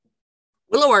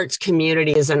Willow Arts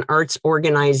Community is an arts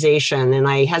organization, and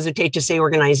I hesitate to say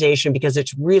organization because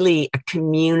it's really a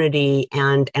community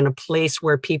and a place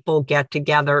where people get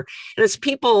together. And it's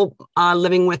people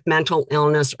living with mental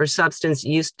illness or substance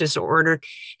use disorder.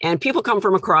 And people come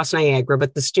from across Niagara,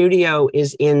 but the studio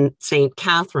is in St.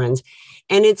 Catharines.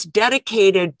 And it's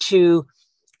dedicated to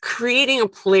creating a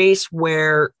place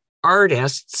where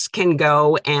artists can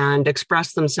go and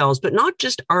express themselves, but not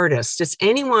just artists. It's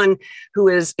anyone who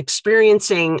is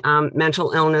experiencing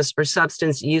mental illness or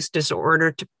substance use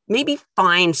disorder to maybe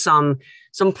find some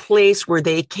place where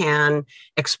they can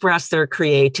express their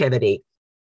creativity.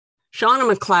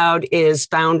 Shauna McLeod is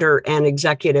founder and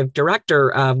executive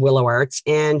director of Willow Arts,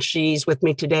 and she's with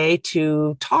me today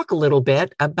to talk a little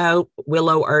bit about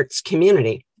Willow Arts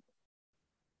Community.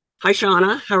 Hi,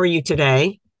 Shauna. How are you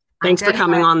today? Thanks for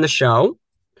coming on the show.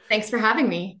 Thanks for having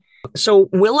me. So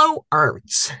Willow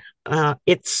Arts,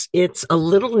 it's a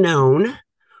little known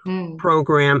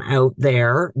program out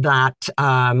there that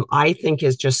I think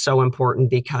is just so important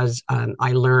because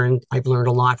I've learned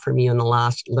a lot from you in the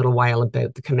last little while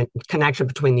about the connection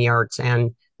between the arts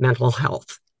and mental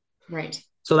health. Right.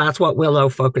 So that's what Willow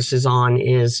focuses on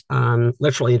is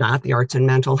literally that, the arts and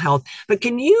mental health. But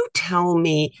can you tell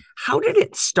me, how did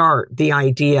it start, the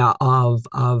idea of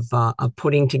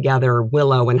putting together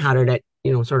Willow, and how did it,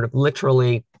 sort of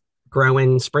literally grow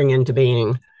and spring into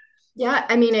being? Yeah,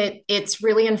 I mean, it's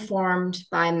really informed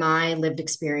by my lived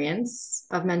experience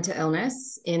of mental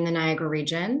illness in the Niagara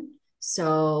region.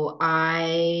 So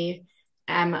I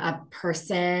am a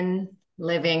person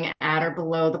living at or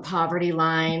below the poverty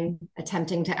line,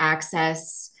 attempting to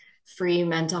access free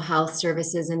mental health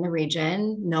services in the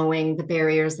region, knowing the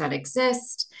barriers that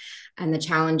exist and the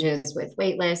challenges with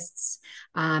wait lists.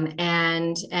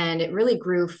 And it really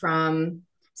grew from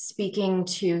speaking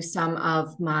to some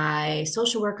of my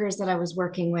social workers that I was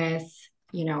working with,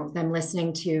 them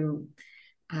listening to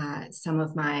some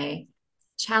of my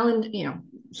challenge,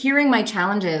 hearing my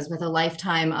challenges with a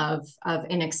lifetime of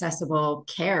inaccessible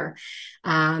care.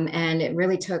 And it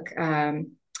really took a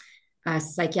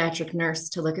psychiatric nurse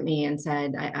to look at me and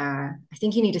said, I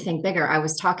think you need to think bigger. I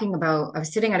was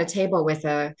sitting at a table with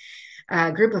a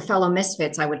group of fellow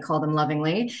misfits, I would call them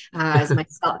lovingly, as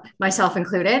myself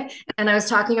included. And I was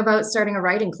talking about starting a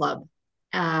writing club.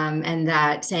 And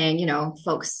that saying,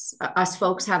 us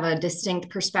folks have a distinct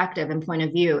perspective and point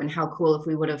of view, and how cool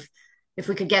if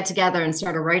we could get together and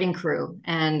start a writing crew.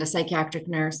 And a psychiatric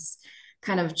nurse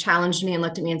kind of challenged me and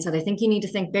looked at me and said, I think you need to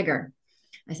think bigger.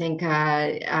 I think,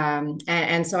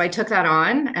 and so I took that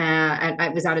on. And I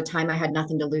was out of time. I had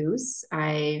nothing to lose.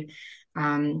 I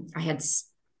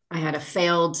had a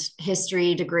failed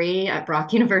history degree at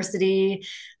Brock University.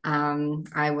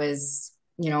 I was,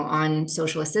 on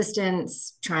social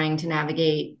assistance, trying to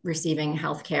navigate receiving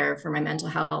healthcare for my mental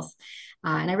health.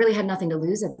 And I really had nothing to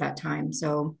lose at that time.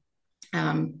 So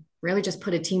really just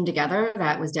put a team together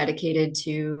that was dedicated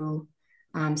to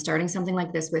starting something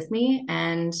like this with me,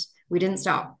 and we didn't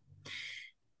stop.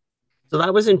 So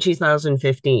that was in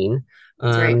 2015.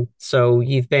 That's right. So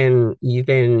you've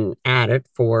been at it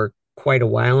for quite a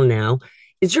while now.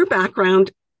 Is your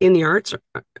background in the arts?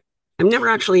 I've never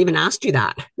actually even asked you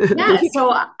that. Yeah.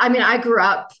 So, I mean, I grew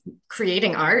up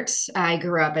creating art. I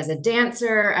grew up as a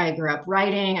dancer. I grew up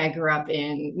writing. I grew up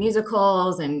in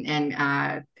musicals and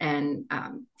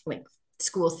like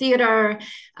school theater,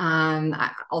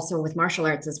 also with martial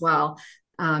arts as well.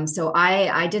 So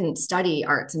I didn't study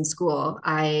arts in school.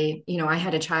 I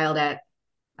had a child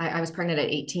I was pregnant at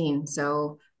 18.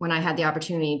 So when I had the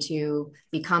opportunity to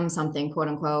become something, quote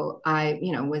unquote, I,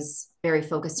 was very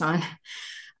focused on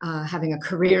having a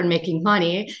career and making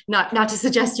money. Not to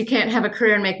suggest you can't have a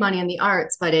career and make money in the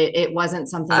arts, but it wasn't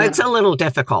something. It's a little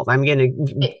difficult.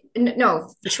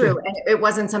 No, true. And it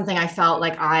wasn't something I felt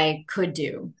like I could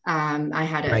do.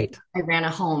 Right. I ran a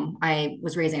home. I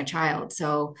was raising a child.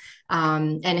 So,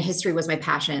 and history was my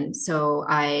passion. So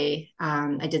I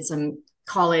did some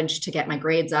college to get my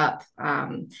grades up,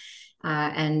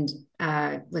 and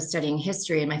was studying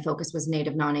history, and my focus was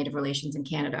Native, non-Native relations in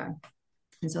Canada.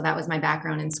 And so that was my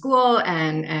background in school,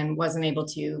 and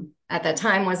at that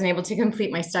time wasn't able to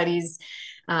complete my studies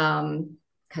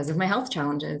because of my health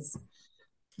challenges.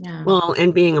 Yeah. Well,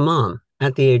 and being a mom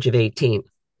at the age of 18.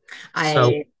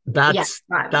 So that's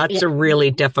yeah. a really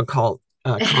difficult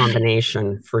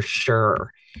combination for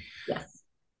sure. Yes.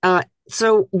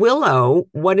 So Willow,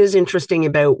 what is interesting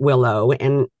about Willow,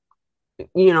 and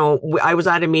I was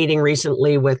at a meeting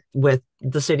recently with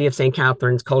the City of St.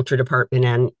 Catharines Culture Department,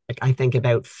 and I think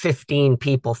about 15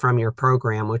 people from your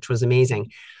program, which was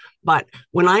amazing. But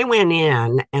when I went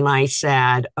in and I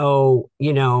said,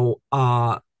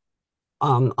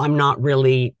 I'm not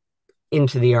really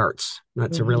into the arts.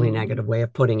 That's a really Mhm. negative way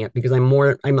of putting it because I'm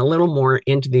a little more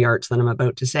into the arts than I'm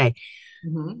about to say.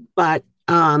 Mhm. But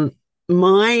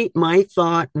my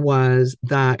thought was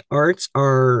that arts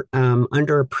are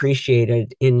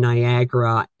underappreciated in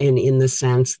Niagara, and in the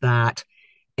sense that,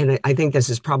 and I think this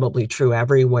is probably true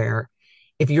everywhere,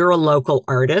 if you're a local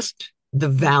artist, the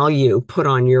value put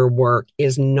on your work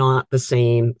is not the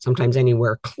same, sometimes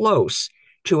anywhere close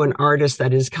to an artist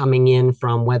that is coming in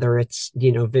from, whether it's,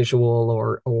 visual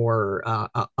or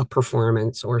a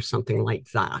performance or something like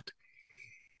that.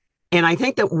 And I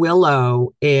think that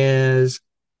Willow is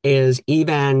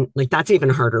even like, that's even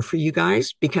harder for you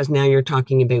guys because now you're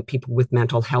talking about people with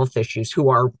mental health issues who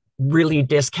are really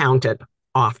discounted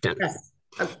often Yes.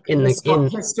 in the in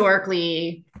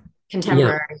Historically yeah,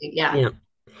 contemporary. Yeah. yeah.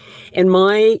 And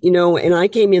and I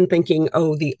came in thinking,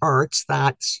 oh, the arts,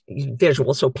 that's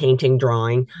visual, so painting,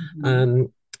 drawing, Mhm.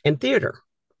 um, and theater.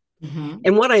 Mhm.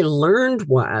 And what I learned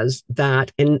was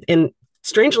that, and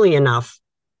strangely enough,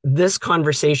 this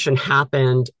conversation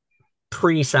happened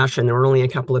pre-session. There were only a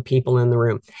couple of people in the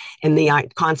room, and the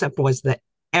concept was that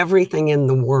everything in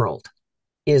the world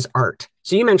is art.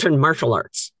 So you mentioned martial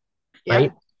arts,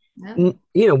 right? Yeah.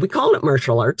 Yeah. We call it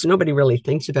martial arts. Nobody really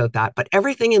thinks about that, but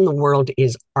everything in the world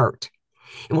is art.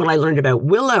 And what I learned about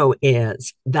Willow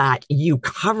is that you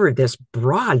cover this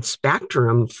broad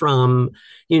spectrum from,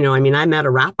 I mean, I met a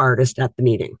rap artist at the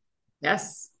meeting.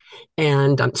 Yes.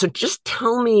 And so just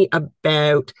tell me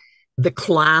about the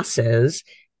classes,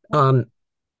 um,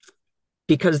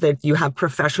 because that you have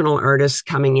professional artists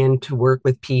coming in to work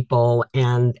with people,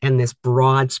 and this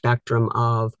broad spectrum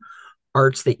of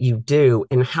arts that you do.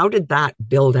 And how did that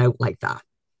build out like that?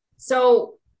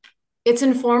 So it's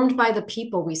informed by the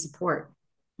people we support,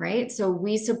 right? So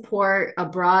we support a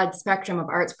broad spectrum of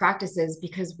arts practices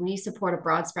because we support a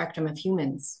broad spectrum of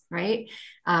humans, right?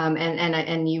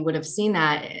 And you would have seen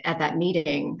that at that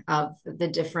meeting of the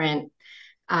different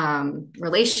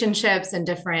relationships and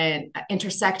different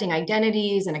intersecting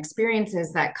identities and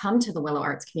experiences that come to the Willow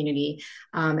Arts community.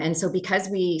 And so, because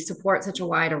we support such a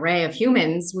wide array of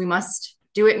humans, we must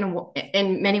do it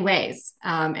in many ways.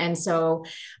 And so,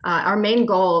 our main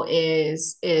goal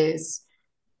is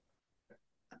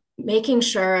making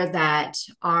sure that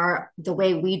the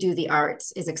way we do the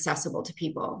arts is accessible to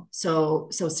people. So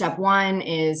step one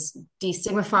is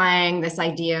destigmifying this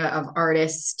idea of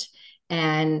artist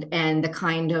and the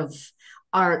kind of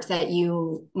art that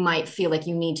you might feel like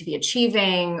you need to be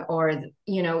achieving, or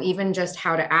even just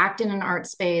how to act in an art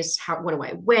space. What do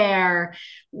I wear?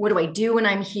 What do I do when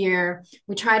I'm here?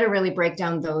 We try to really break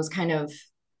down those kind of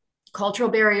cultural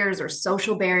barriers or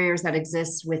social barriers that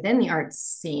exist within the arts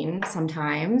scene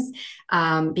sometimes,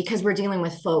 because we're dealing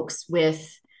with folks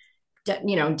with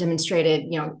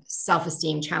demonstrated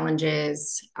self-esteem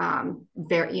challenges,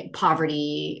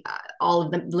 poverty, all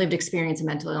of the lived experience of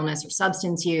mental illness or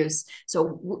substance use.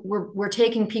 So we're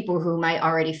taking people who might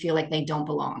already feel like they don't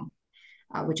belong,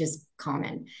 which is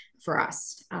common for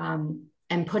us,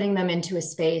 and putting them into a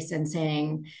space and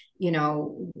saying,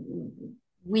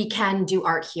 we can do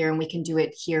art here and we can do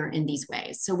it here in these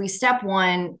ways. So step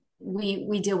one,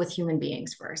 we deal with human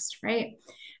beings first, right?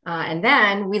 And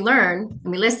then we learn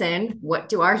and we listen. What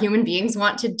do our human beings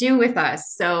want to do with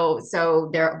us? So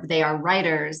they are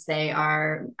writers, they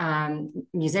are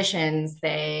musicians,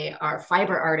 they are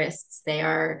fiber artists, they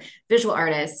are visual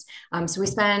artists. So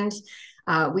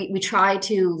we try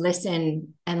to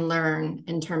listen and learn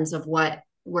in terms of what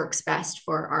works best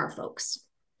for our folks.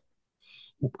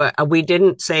 We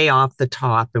didn't say off the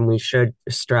top, and we should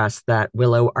stress that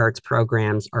Willow Arts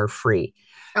programs are free.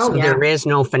 Oh So there yeah. is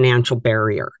no financial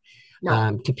barrier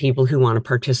No. to people who want to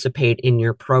participate in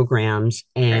your programs.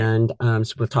 Right. And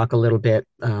so we'll talk a little bit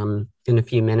in a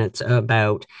few minutes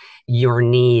about your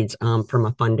needs from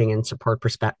a funding and support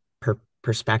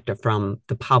perspective from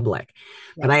the public.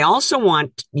 But Yeah. I also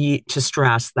want you to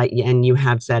stress that, and you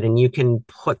have said, and you can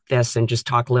put this and just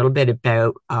talk a little bit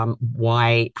about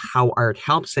how art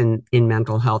helps in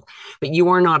mental health. But you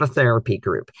are not a therapy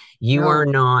group. You are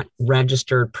No. not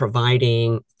registered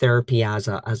providing therapy as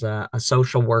a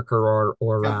social worker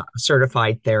or a No.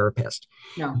 certified therapist.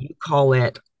 No. You call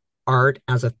it art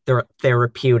as a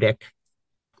therapeutic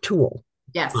tool,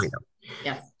 Yes. kind of.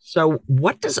 Yes. So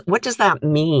what does that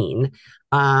mean?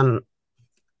 Um,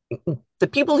 the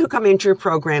people who come into your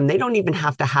program, they don't even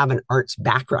have to have an arts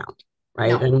background,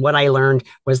 right? No. And what I learned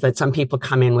was that some people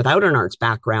come in without an arts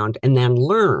background and then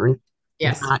learn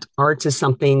Yes. that arts is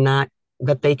something that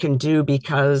they can do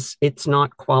because it's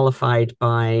not qualified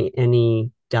by any No.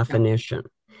 definition.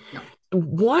 No.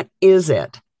 What is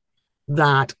it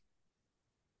that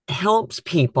helps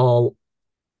people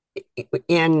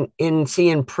in see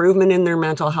improvement in their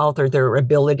mental health or their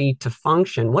ability to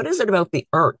function? What is it about the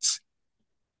arts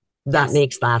that Yes.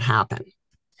 makes that happen?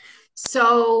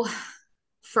 So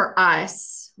for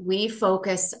us, we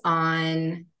focus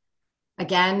on,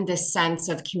 again, this sense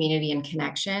of community and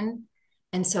connection.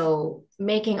 And so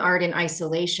making art in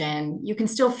isolation, you can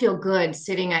still feel good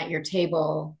sitting at your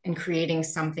table and creating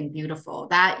something beautiful.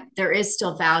 That there is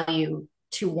still value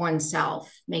to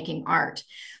oneself making art,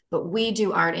 but we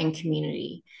do art in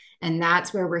community. And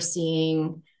that's where we're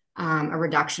seeing a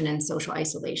reduction in social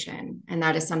isolation. And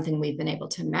that is something we've been able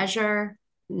to measure,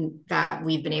 that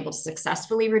we've been able to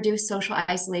successfully reduce social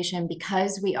isolation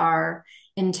because we are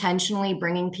intentionally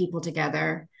bringing people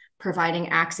together, providing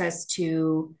access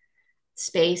to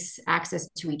space, access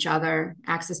to each other,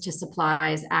 access to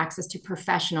supplies, access to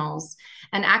professionals,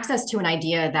 and access to an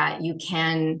idea that you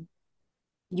can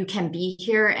be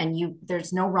here and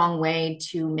there's no wrong way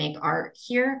to make art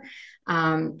here.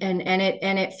 And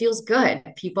it feels good.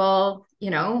 People,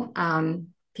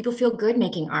 people feel good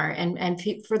making art, and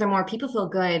furthermore, people feel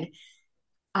good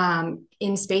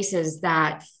in spaces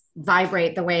that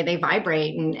vibrate the way they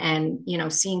vibrate,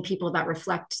 and seeing people that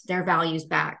reflect their values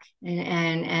back,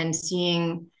 and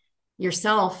seeing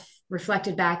yourself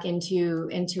reflected back into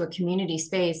a community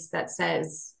space that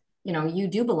says, you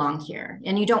do belong here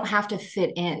and you don't have to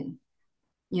fit in.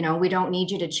 We don't need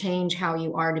you to change how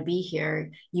you are to be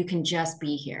here. You can just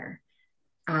be here.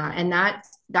 And that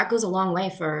goes a long way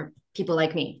for people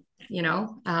like me,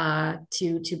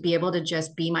 to be able to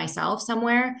just be myself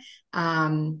somewhere,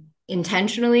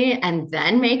 intentionally, and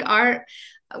then make art,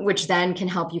 which then can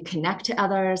help you connect to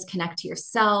others, connect to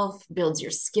yourself, builds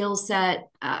your skill set,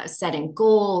 setting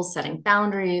goals, setting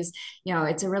boundaries.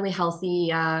 It's a really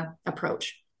healthy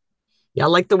approach. Yeah, I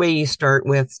like the way you start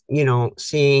with,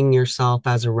 seeing yourself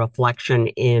as a reflection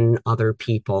in other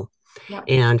people. Yeah.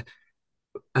 And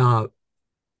uh,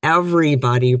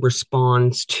 everybody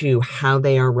responds to how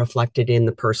they are reflected in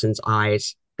the person's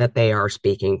eyes that they are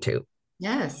speaking to.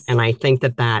 Yes. And I think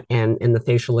that and the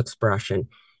facial expression,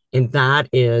 and that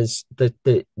is the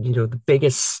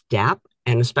biggest step.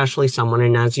 And especially someone,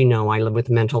 and as you know, I live with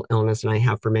mental illness and I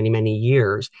have for many, many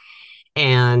years.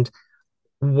 And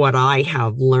what I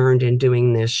have learned in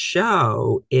doing this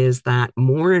show is that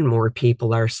more and more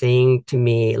people are saying to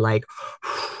me, like,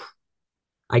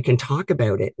 I can talk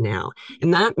about it now.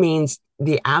 And that means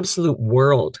the absolute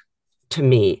world to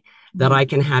me, that Mhm. I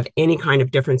can have any kind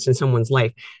of difference in someone's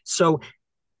life. So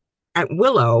at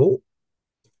Willow,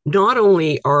 not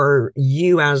only are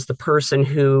you as the person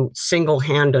who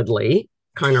single-handedly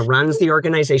kind of runs the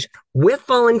organization with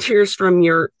volunteers from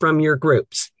your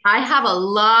groups. I have a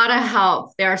lot of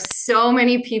help. There are so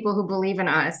many people who believe in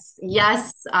us.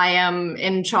 Yes, I am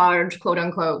in charge, quote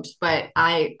unquote, but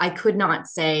I could not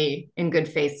say in good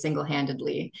faith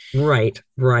single-handedly. Right,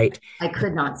 right. I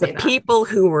could not The say that. people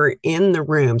who were in the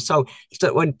room. So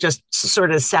it would just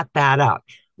sort of set that up.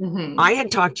 I Hmm.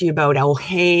 had talked to you about, oh,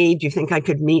 hey, do you think I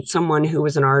could meet someone who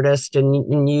was an artist?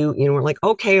 And you were like,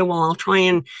 okay, well, I'll try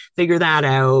and figure that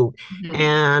out. Hmm.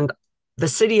 And the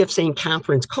City of St.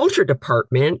 Catharines Culture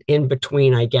Department, in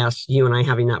between, I guess, you and I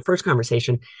having that first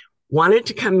conversation, wanted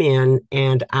to come in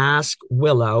and ask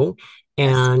Willow Yes,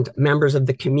 and members of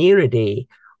the community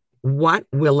what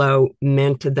Willow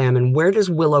meant to them and where does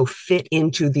Willow fit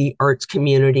into the arts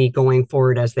community going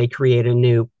forward as they create a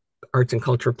new arts and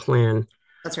culture plan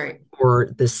that's right. for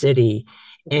the city.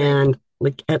 That's right. And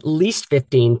like at least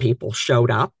 15 people showed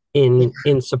up in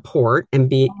support and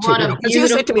be to, What a because you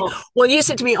said to me, beautiful. well, you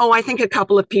said to me, oh, I think a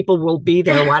couple of people will be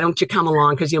there, why don't you come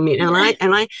along, because you'll meet. And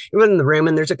I went in the room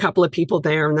and there's a couple of people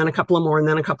there, and then a couple of more, and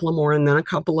then a couple of more, and then a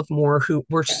couple of more who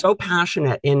were so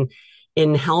passionate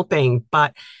in helping.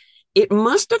 But it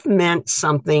must have meant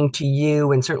something to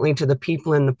you and certainly to the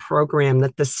people in the program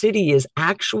that the city is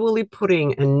actually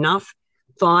putting enough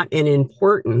thought and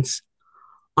importance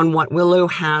on what Willow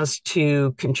has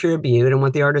to contribute and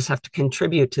what the artists have to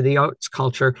contribute to the arts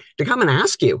culture to come and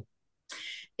ask you.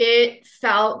 It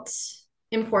felt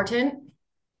important.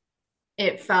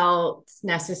 It felt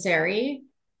necessary.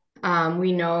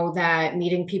 We know that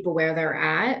meeting people where they're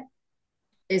at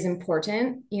is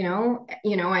important.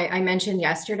 I mentioned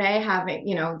yesterday having,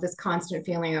 this constant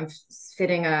feeling of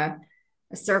fitting a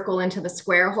circle into the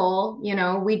square hole.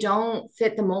 We don't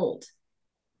fit the mold.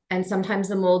 And sometimes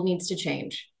the mold needs to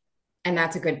change. And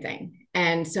that's a good thing.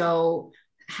 And so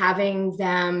having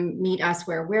them meet us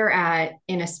where we're at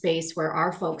in a space where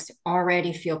our folks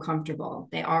already feel comfortable,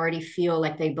 they already feel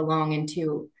like they belong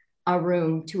into a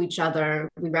room to each other.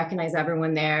 We recognize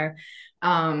everyone there.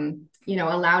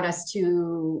 Allowed us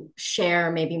to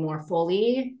share maybe more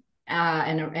fully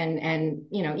And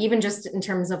even just in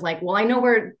terms of like, well, I know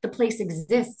where the place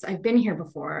exists. I've been here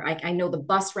before. I know the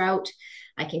bus route.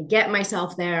 I can get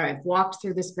myself there. I've walked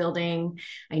through this building.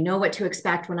 I know what to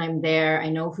expect when I'm there. I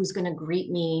know who's going to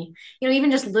greet me.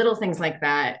 Even just little things like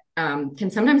that can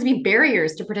sometimes be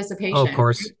barriers to Oh, of participation,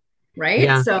 course. right?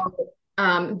 Yeah. So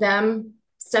them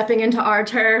stepping into our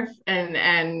turf and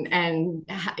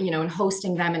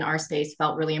hosting them in our space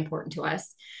felt really important to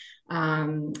us.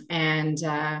 And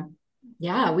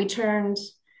Yeah, we turned,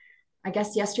 I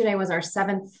guess yesterday was our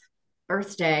seventh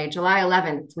birthday, July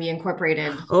 11th. We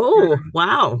incorporated. Oh,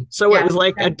 wow. So it Yeah. was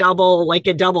like a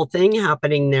double thing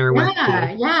happening there with you.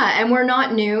 Yeah. Yeah. And we're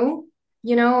not new.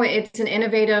 It's an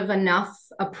innovative enough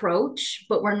approach,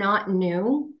 but we're not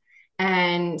new.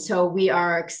 And so we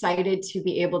are excited to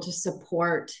be able to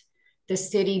support the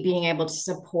city being able to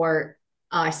support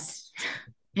us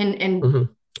in Mhm.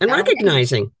 And that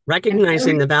way.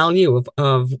 recognizing the value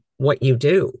of what you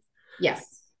do Yes.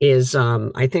 is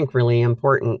I think really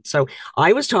important. So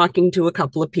I was talking to a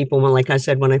couple of people when, like I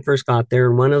said, when I first got there,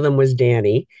 and one of them was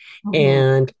Danny. Mhm.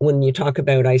 And when you talk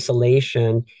about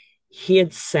isolation, he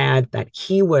had said that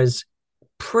he was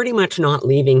pretty much not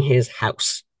leaving his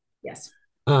house. Yes.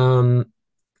 Um,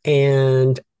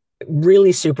 and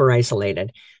really super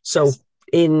isolated. So Yes.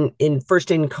 in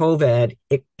COVID,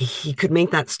 he could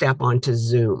make that step onto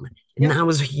Zoom. And Yep. that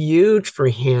was huge for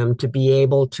him to be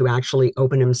able to actually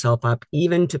open himself up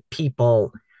even to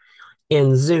people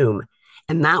in Zoom.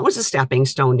 And that was a stepping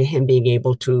stone to him being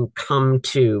able to come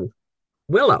to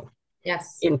Willow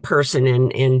Yes. in person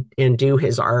and do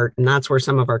his art. And that's where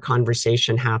some of our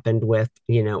conversation happened with,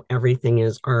 everything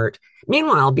is art.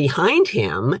 Meanwhile, behind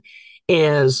him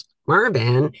is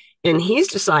Marvin, and he's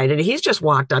just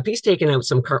walked up. He's taken out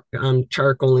some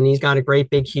charcoal, and he's got a great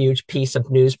big huge piece of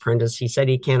newsprint, as he said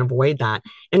he can't avoid that.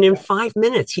 And in 5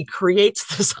 minutes he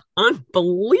creates this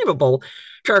unbelievable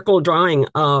charcoal drawing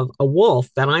of a wolf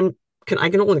that I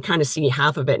can only kind of see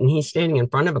half of it, and he's standing in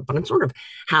front of it, but I'm sort of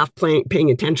half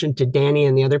paying attention to Danny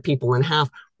and the other people, and half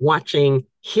watching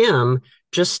him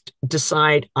just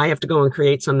decide I have to go and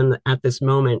create something at this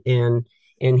moment, and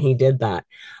he did that.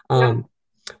 Yep. Um,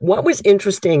 what was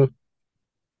interesting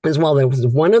as well, there was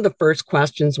one of the first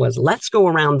questions was, let's go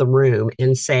around the room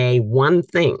and say one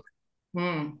thing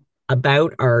Hmm.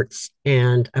 about arts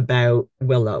and about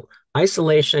Willow.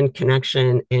 Isolation,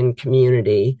 connection, and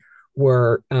community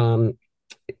were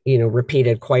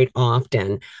repeated quite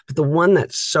often. But the one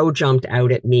that so jumped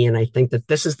out at me, and I think that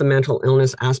this is the mental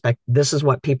illness aspect, this is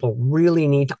what people really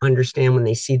need to understand when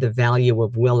they see the value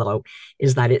of Willow,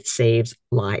 is that it saves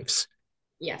lives.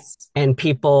 Yes. And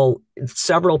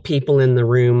several people in the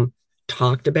room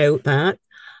talked about that.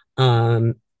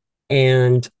 Um,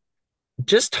 and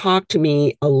just talk to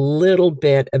me a little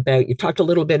bit about, you talked a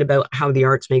little bit about how the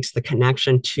arts makes the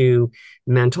connection to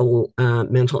mental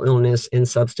illness and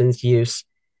substance use.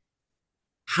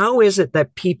 How is it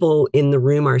that people in the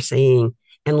room are saying,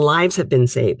 and lives have been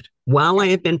saved? While I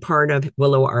Yes. have been part of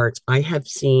Willow Arts, I have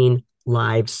seen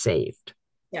lives saved.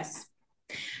 Yes.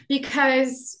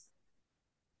 Because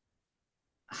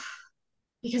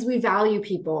because we value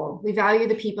people. We value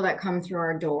the people that come through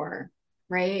our door,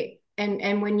 right?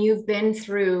 And when you've been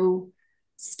through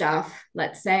stuff,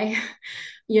 let's say,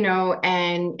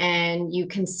 and you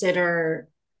consider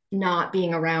not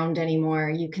being around anymore,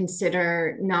 you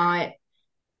consider not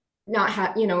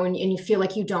have, and you feel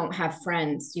like you don't have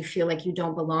friends, you feel like you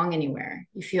don't belong anywhere,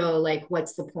 you feel like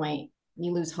what's the point,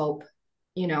 you lose hope,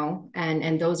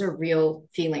 and those are real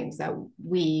feelings that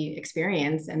we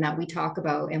experience and that we talk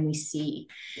about and we see,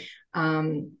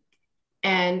 um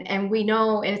and we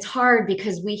know, and it's hard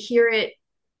because we hear it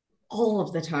all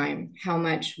of the time how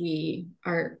much we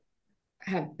are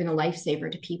have been a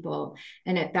lifesaver to people,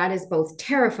 and that is both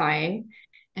terrifying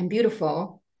and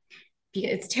beautiful.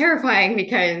 It's terrifying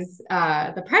because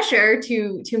the pressure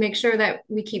to make sure that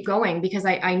we keep going, because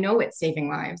I know it's saving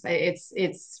lives.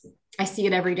 It's I see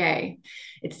it every day.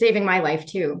 It's saving my life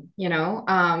too,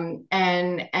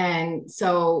 and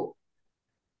so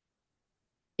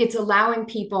it's allowing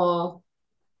people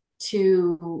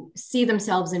to see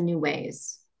themselves in new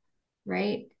ways,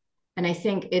 right? And I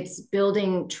think it's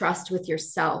building trust with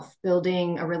yourself,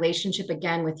 building a relationship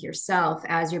again with yourself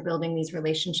as you're building these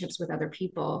relationships with other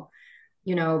people,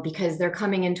 because they're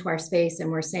coming into our space and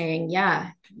we're saying,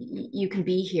 yeah, you can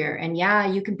be here. And yeah,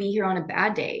 you can be here on a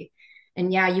bad day.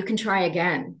 And yeah, you can try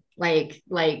again. Like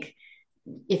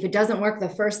if it doesn't work the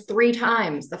first three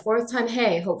times, the fourth time,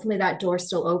 hey, hopefully that door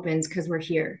still opens because we're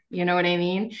here. You know what I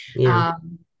mean? Yeah.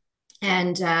 Um,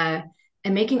 and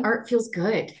making art feels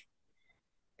good.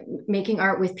 making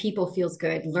art with people feels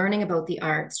good. Learning about the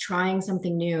arts, trying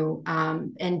something new,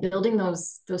 and building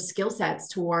those skill sets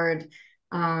toward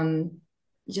um,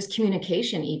 just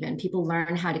communication. Even people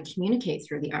learn how to communicate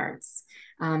through the arts,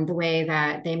 the way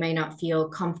that they may not feel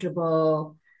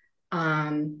comfortable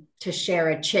to share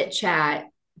a chit chat,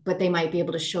 but they might be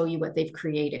able to show you what they've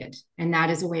created, and that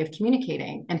is a way of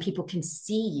communicating. And people can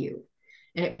see you,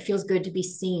 and it feels good to be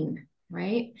seen,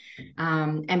 right?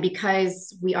 And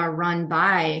because we are run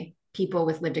by people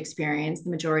with lived experience,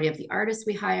 the majority of the artists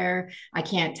we hire, I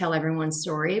can't tell everyone's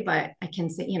story, but I can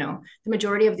say, the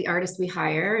majority of the artists we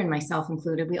hire, and myself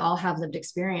included, we all have lived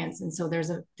experience. And so there's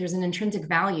an intrinsic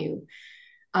value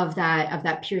of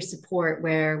that peer support,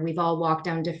 where we've all walked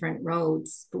down different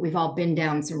roads, but we've all been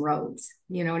down some roads.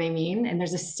 You know what I mean? And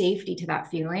there's a safety to that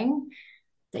feeling,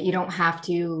 that you don't have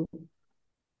to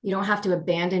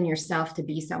abandon yourself to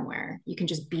be somewhere. You can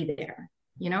just be there,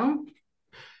 you know?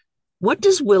 What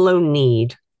does Willow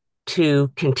need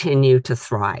to continue to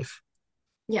thrive?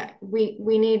 Yeah, we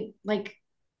need like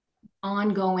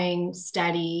ongoing,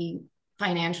 steady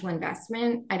financial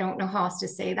investment. I don't know how else to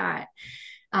say that.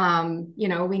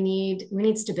 We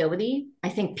need stability. I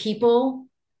think people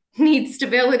need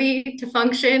stability to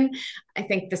function. I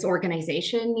think this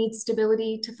organization needs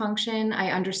stability to function.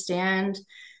 I understand.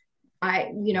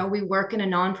 We work in a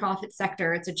nonprofit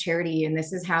sector. It's a charity, and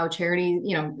this is how charity,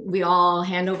 we all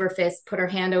hand over fist, put our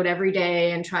hand out every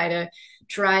day and try to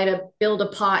build a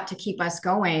pot to keep us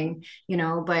going,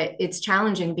 but it's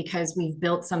challenging because we've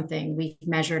built something, we've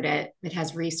measured it, it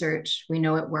has research, we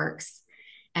know it works.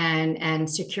 And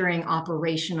securing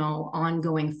operational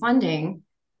ongoing funding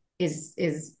is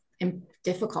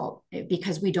difficult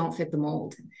because we don't fit the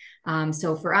mold.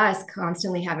 So for us,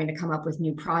 constantly having to come up with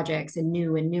new projects and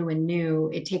new and new and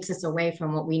new, it takes us away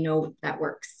from what we know that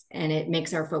works, and it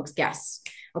makes our folks guess.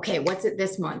 Okay, what's it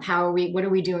this month? What are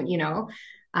we doing?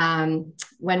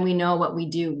 When we know what we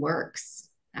do works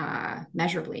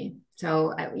measurably.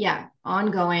 So yeah,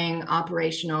 ongoing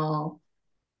operational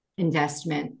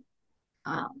investment,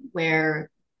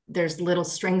 where there's little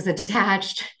strings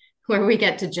attached, where we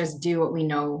get to just do what we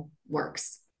know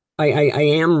works. I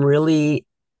am really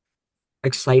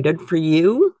excited for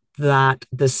you that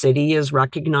the city is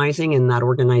recognizing and that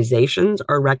organizations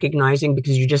are recognizing,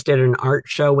 because you just did an art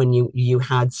show and you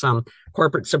had some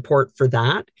corporate support for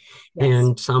that. Yes.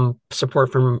 And some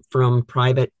support from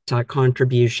private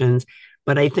contributions.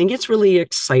 But I think it's really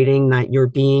exciting that you're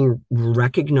being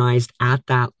recognized at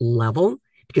that level,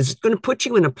 because it's going to put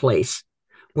you in a place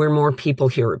where more people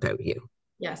hear about you.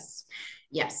 Yes.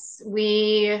 Yes.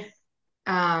 We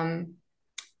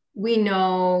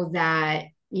know that,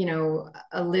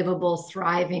 a livable,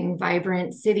 thriving,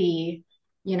 vibrant city,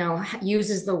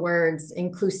 uses the words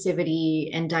inclusivity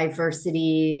and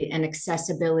diversity and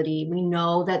accessibility. We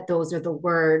know that those are the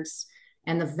words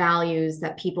and the values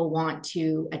that people want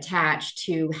to attach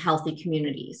to healthy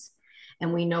communities.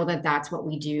 And we know that that's what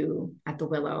we do at the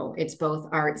Willow. It's both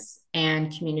arts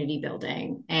and community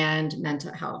building and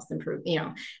mental health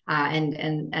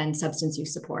and substance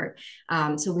use support.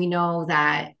 So we know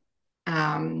that,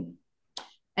 and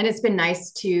it's been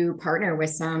nice to partner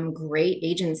with some great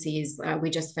agencies.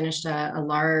 We just finished a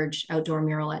large outdoor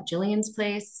mural at Jillian's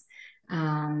Place.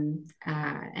 And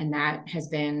that has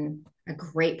been a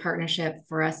great partnership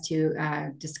for us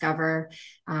to discover.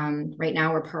 Right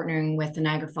now, we're partnering with the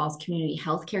Niagara Falls Community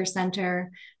Healthcare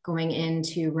Center, going in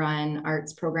to run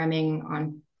arts programming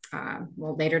on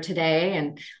later today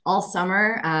and all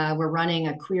summer. We're running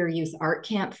a queer youth art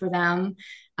camp for them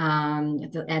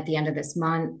at the end of this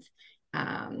month.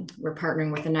 We're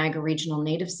partnering with the Niagara Regional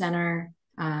Native Center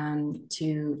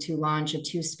to launch a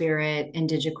two-spirit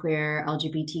Indigiqueer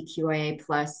LGBTQIA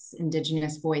plus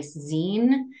Indigenous voice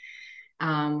zine.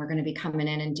 We're going to be coming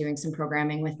in and doing some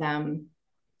programming with them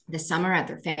this summer at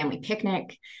their family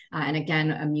picnic, and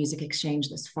again, a music exchange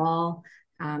this fall.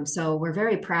 So we're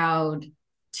very proud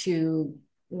to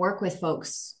work with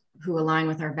folks who align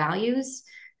with our values,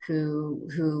 who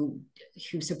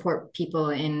support people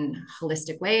in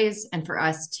holistic ways, and for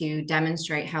us to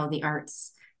demonstrate how the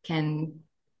arts can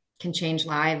change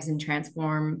lives and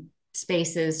transform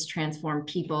spaces, transform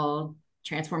people,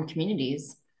 transform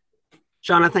communities.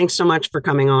 Shauna, thanks so much for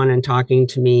coming on and talking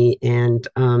to me, and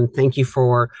thank you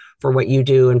for what you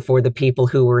do, and for the people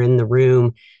who were in the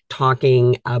room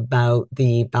talking about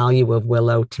the value of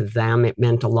Willow to them. It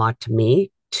meant a lot to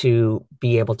me to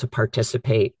be able to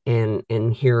participate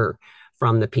and hear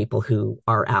from the people who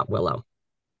are at Willow.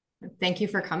 Thank you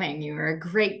for coming. You were a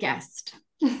great guest.